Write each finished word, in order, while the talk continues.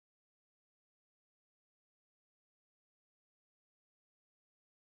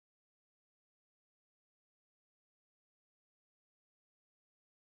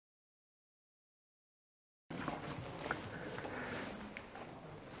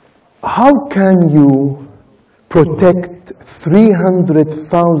how can you protect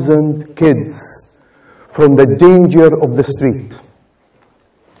 300,000 kids from the danger of the street?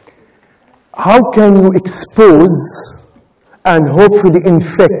 How can you expose and hopefully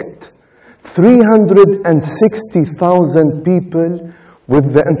infect 360,000 people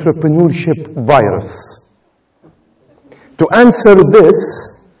with the entrepreneurship virus? To answer this,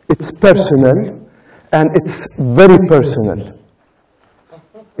 it's personal, and it's very personal,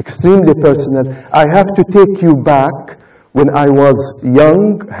 extremely personal. I have to take you back when I was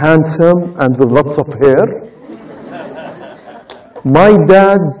young, handsome, and with lots of hair. My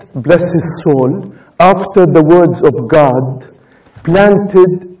dad, bless his soul, after the words of God,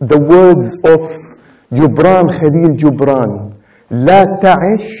 planted the words of Gibran Khalil Gibran, لا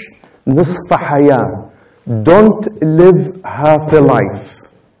تعش نصف حياة. Don't live half a life.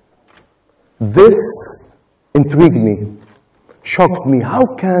 This intrigued me, shocked me. How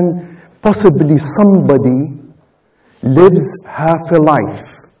can possibly somebody lives half a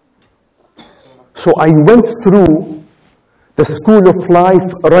life? So I went through the school of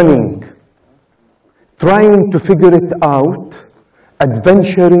life running, trying to figure it out,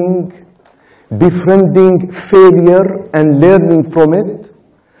 adventuring, befriending failure and learning from it,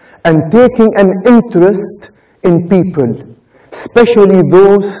 and taking an interest in people, especially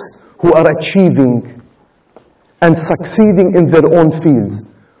those who are achieving and succeeding in their own fields.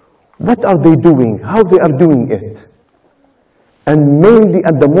 What are they doing? How they are doing it? And mainly,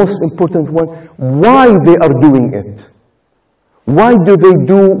 and the most important one, why they are doing it. Why do they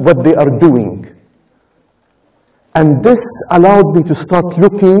do what they are doing? And this allowed me to start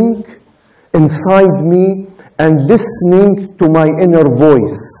looking inside me and listening to my inner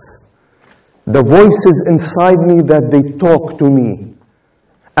voice. The voices inside me that they talk to me.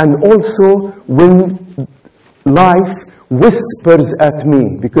 And also when life whispers at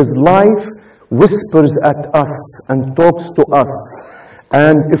me, because life whispers at us and talks to us.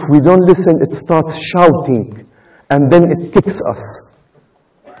 And if we don't listen, it starts shouting, and then it kicks us.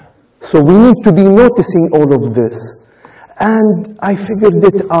 So we need to be noticing all of this. And I figured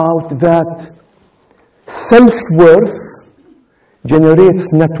it out that self-worth generates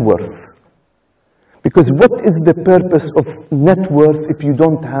net worth. Because what is the purpose of net worth if you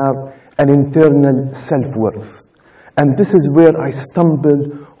don't have an internal self-worth? And this is where I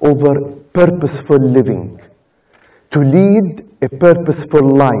stumbled over purposeful living. To lead a purposeful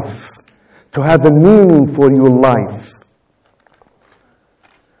life. To have a meaning for your life.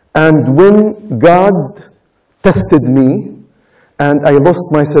 And when God tested me, and I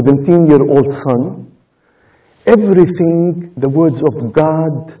lost my 17-year-old son, everything, the words of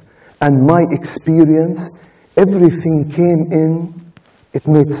God, and my experience, everything came in, it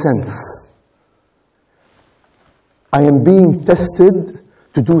made sense. I am being tested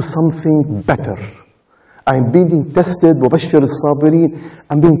to do something better. I am being tested, وَبَشِّرِ الصَّابِرِينَ.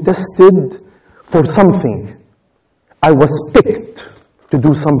 I'm being tested for something. I was picked to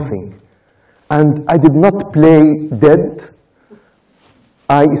do something. And I did not play dead.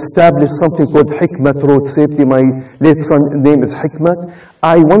 I established something called Hikmat Road Safety. My late son's name is Hikmat.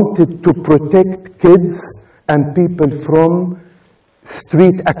 I wanted to protect kids and people from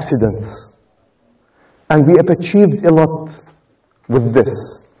street accidents. And we have achieved a lot with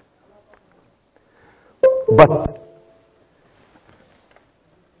this. But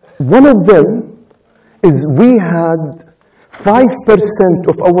one of them is we had 5%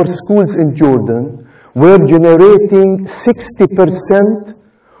 of our schools in Jordan were generating 60%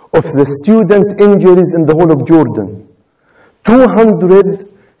 of the student injuries in the whole of Jordan.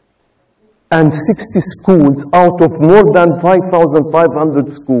 260 schools out of more than 5,500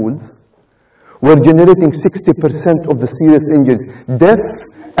 schools were generating 60% of the serious injuries, death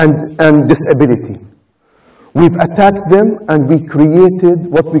and disability. We've attacked them and we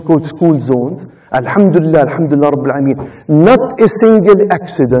created what we call school zones. Alhamdulillah, alhamdulillah, Rabbil Alameen. Not a single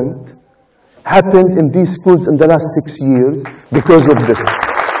accident happened in these schools in the last 6 years because of this.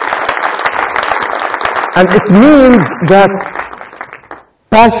 And it means that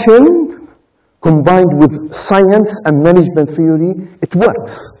passion combined with science and management theory, it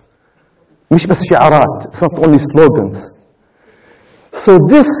works. مش بس شعارات, it's not only slogans. So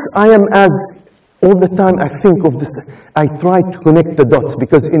this, I am all the time I think of this, I try to connect the dots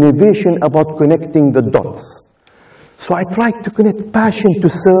because innovation about connecting the dots. So I try to connect passion to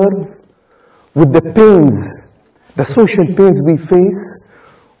serve with the pains, the social pains we face,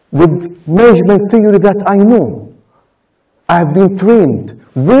 with management theory that I know. I have been trained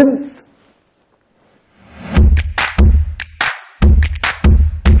with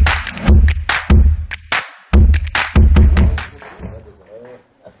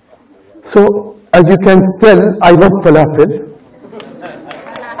So, as you can tell, I love falafel.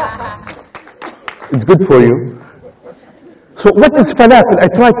 It's good for you. So what is falafel? I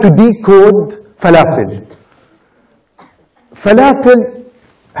tried to decode falafel. Falafel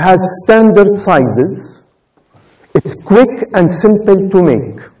has standard sizes. It's quick and simple to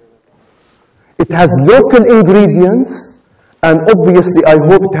make. It has local ingredients, and obviously I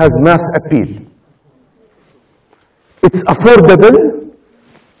hope it has mass appeal. It's affordable,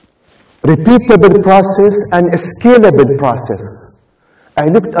 repeatable process, and a scalable process. I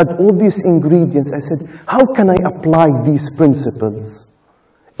looked at all these ingredients. I said, how can I apply these principles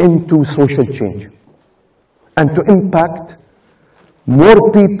into social change and to impact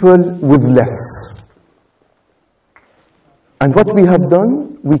more people with less? And what we have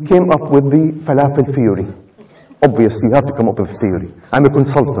done, we came up with the falafel theory. Obviously, you have to come up with a theory. I'm a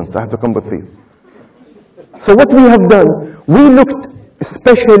consultant. I have to come up with theory. So what we have done, we looked,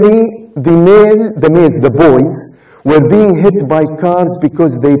 especially the males, the boys, were being hit by cars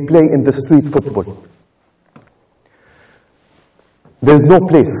because they play in the street football. There's no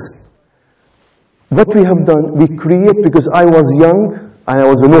place. What we have done, we create, because I was young, and I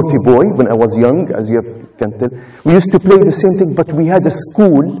was a naughty boy when I was young, as you can tell. We used to play the same thing, but we had a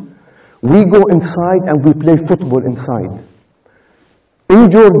school. We go inside and we play football inside.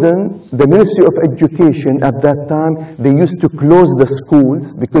 In Jordan, the Ministry of Education at that time, they used to close the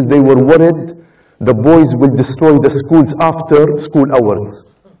schools because they were worried the boys will destroy the schools after school hours.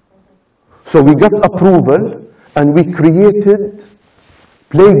 So we got approval and we created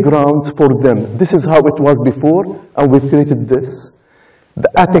playgrounds for them. This is how it was before, and we've created this.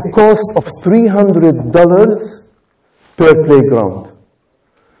 At a cost of $300 per playground.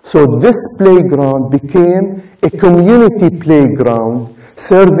 So this playground became a community playground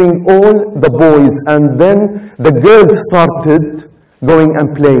serving all the boys, and then the girls started going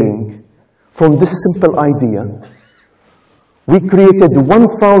and playing. From this simple idea, we created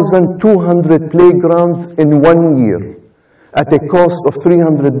 1,200 playgrounds in 1 year at a cost of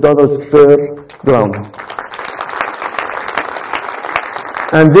 $300 per ground.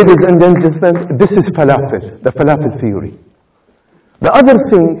 And ladies and gentlemen, this is falafel, the falafel theory. The other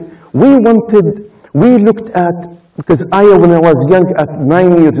thing, we looked at, because when I was young, at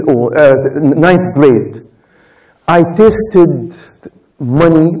 9 years old, 9th grade, I tasted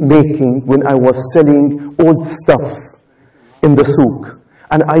money making when I was selling old stuff in the souk.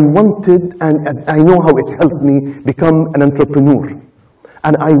 And I wanted, and I know how it helped me become an entrepreneur.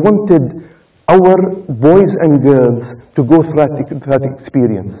 And I wanted our boys and girls to go through that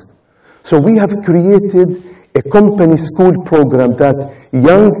experience. So we have created a company school program that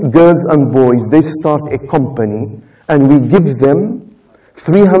young girls and boys, they start a company, and we give them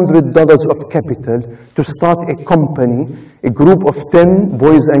 $300 of capital to start a company. A group of 10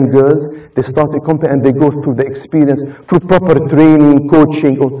 boys and girls, they start a company and they go through the experience, through proper training,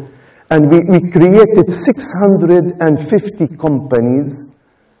 coaching. And we created 650 companies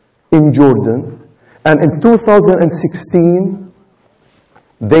in Jordan. And in 2016,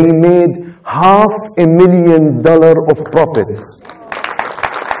 they made $500,000 of profits.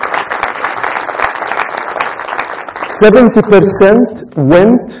 70%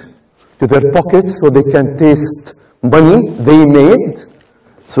 went to their pockets so they can taste money they made,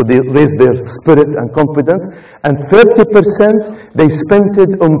 so they raised their spirit and confidence, and 30% they spent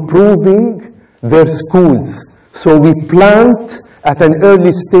it improving their schools. So we plant at an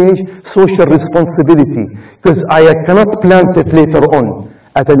early stage social responsibility, because I cannot plant it later on,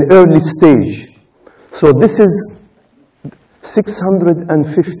 at an early stage. So this is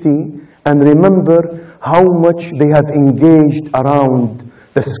 650, and remember how much they have engaged around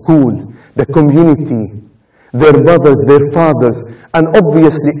the school, the community, their mothers, their fathers, and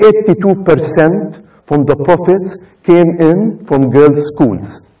obviously 82% from the profits came in from girls'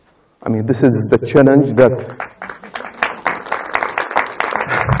 schools. I mean, this is the challenge that,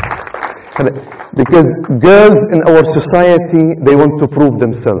 because girls in our society, they want to prove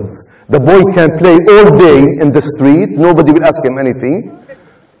themselves. The boy can play all day in the street, nobody will ask him anything.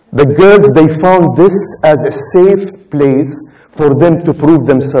 The girls, they found this as a safe place for them to prove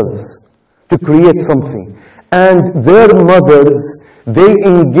themselselves, to create something. And their mothers, they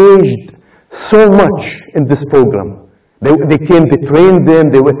engaged so much in this program. They came, they trained them,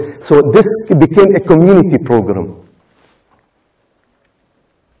 so this became a community program.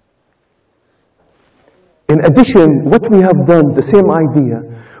 In addition, what we have done, the same idea,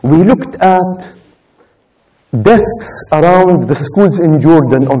 we looked at desks around the schools in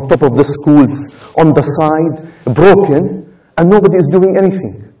Jordan, on top of the schools, on the side, broken, and nobody is doing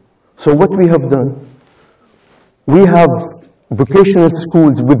anything. So what we have done, we have vocational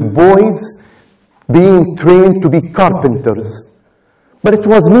schools with boys being trained to be carpenters. But it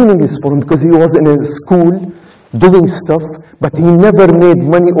was meaningless for him because he was in a school doing stuff, but he never made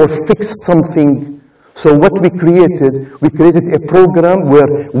money or fixed something. So what we created a program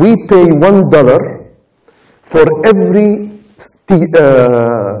where we pay $1 for every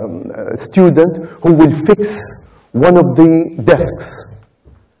student who will fix one of the desks.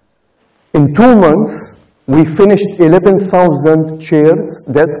 In 2 months, we finished 11,000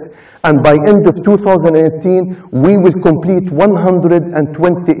 desks, and by end of 2018, we will complete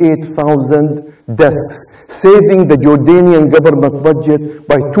 128,000 desks, saving the Jordanian government budget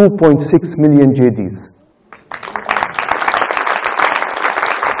by 2.6 million JDs.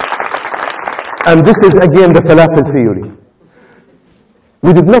 And this is again the Falafel theory.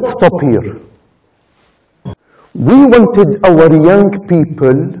 We did not stop here. We wanted our young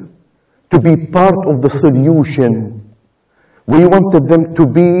people to be part of the solution. We wanted them to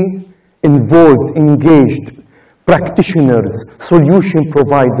be involved, engaged, practitioners, solution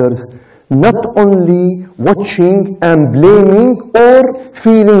providers, not only watching and blaming or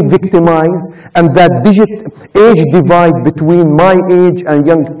feeling victimized, and that age divide between my age and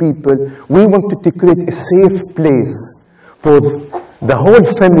young people. We wanted to create a safe place for the whole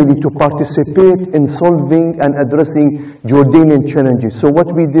family to participate in solving and addressing Jordanian challenges. So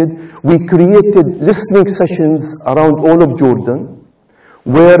what we did, we created listening sessions around all of Jordan,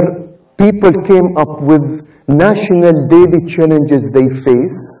 where people came up with national daily challenges they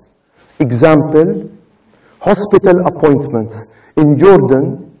face. Example, hospital appointments. In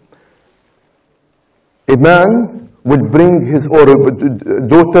Jordan, a man will bring his, or a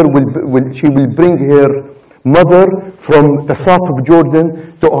daughter she will bring her mother from the south of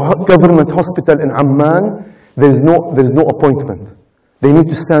Jordan to a government hospital in Amman. There's no appointment. They need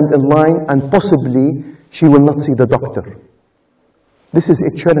to stand in line, and possibly she will not see the doctor. This is a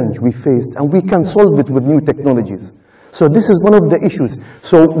challenge we faced, and we can solve it with new technologies. So this is one of the issues.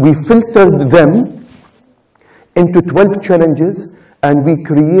 So we filtered them into 12 challenges, and we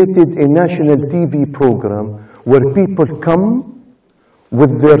created a national TV program where people come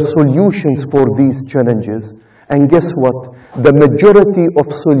with their solutions for these challenges. And guess what? The majority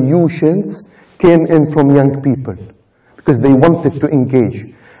of solutions came in from young people because they wanted to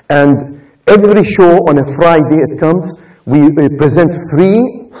engage. And every show on a Friday it comes, we present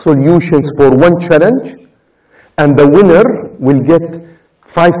 3 solutions for 1 challenge, and the winner will get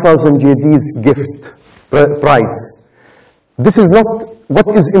 5,000 JD's gift prize. This is not what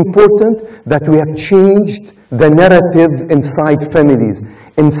is important, that we have changed the narrative inside families.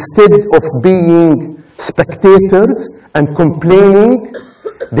 Instead of being spectators and complaining,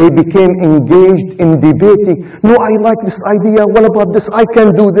 they became engaged in debating. No, I like this idea. What about this? I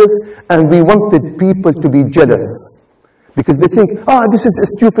can do this. And we wanted people to be jealous because they think, this is a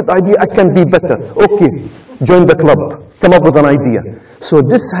stupid idea. I can be better. Okay, join the club. Come up with an idea. So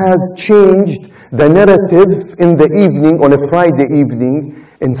this has changed the narrative in the evening, on a Friday evening,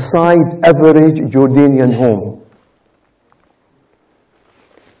 inside average Jordanian home.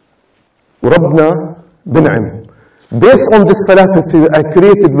 وربنا بنعم. Based on this falafel theory, I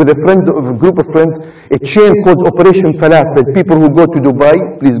created with a group of friends, a chain called Operation Falafel. People who go to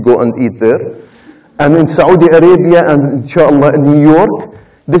Dubai, please go and eat there. And in Saudi Arabia and inshallah in New York,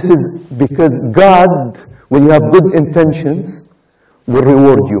 this is because God, when you have good intentions, will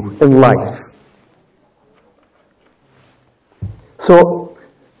reward you in life. So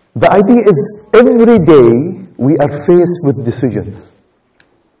the idea is every day we are faced with decisions.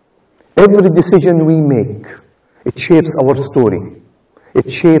 Every decision we make, it shapes our story.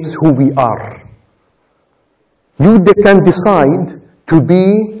 It shapes who we are. You can decide to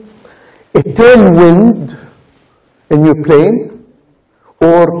be a tailwind in your plane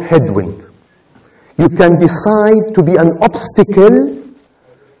or headwind. You can decide to be an obstacle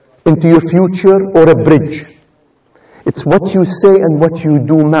into your future or a bridge. It's what you say and what you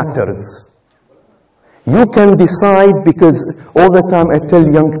do matters. You can decide, because all the time I tell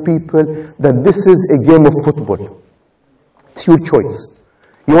young people that this is a game of football. It's your choice.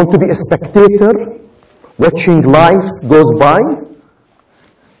 You want to be a spectator, watching life goes by,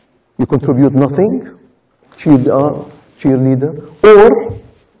 you contribute nothing, cheerleader, or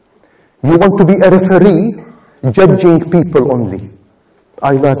you want to be a referee, judging people only.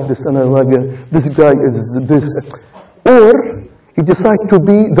 I like this and I like this guy is this. Or you decide to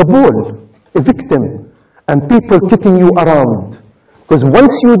be the ball, a victim, and people kicking you around. Because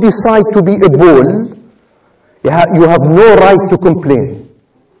once you decide to be a ball, you have no right to complain.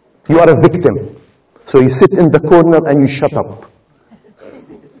 You are a victim. So you sit in the corner and you shut up.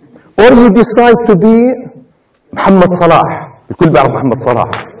 Or you decide to be Muhammad Salah, الكل بيعرف محمد صلاح.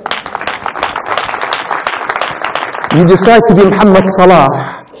 You decide to be Muhammad Salah,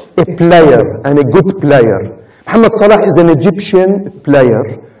 a player and a good player. Muhammad Salah is an Egyptian player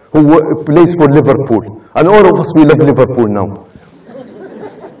who plays for Liverpool. And all of us, we love Liverpool now.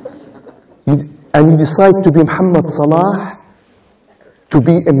 And you decide to be Muhammad Salah, to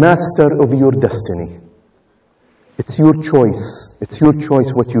be a master of your destiny. It's your choice. It's your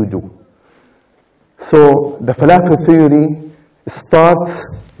choice what you do. So the Falafel theory starts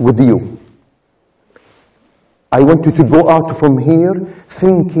with you. I want you to go out from here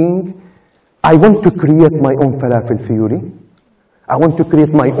thinking, I want to create my own Falafel theory. I want to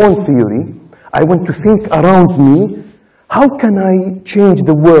create my own theory. I want to think around me, how can I change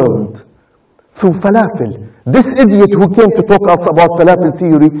the world through Falafel? This idiot who came to talk us about Falafel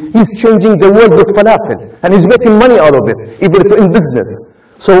theory, he's changing the world with Falafel. And he's making money out of it, even if in business.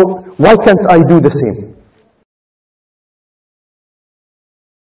 So why can't I do the same?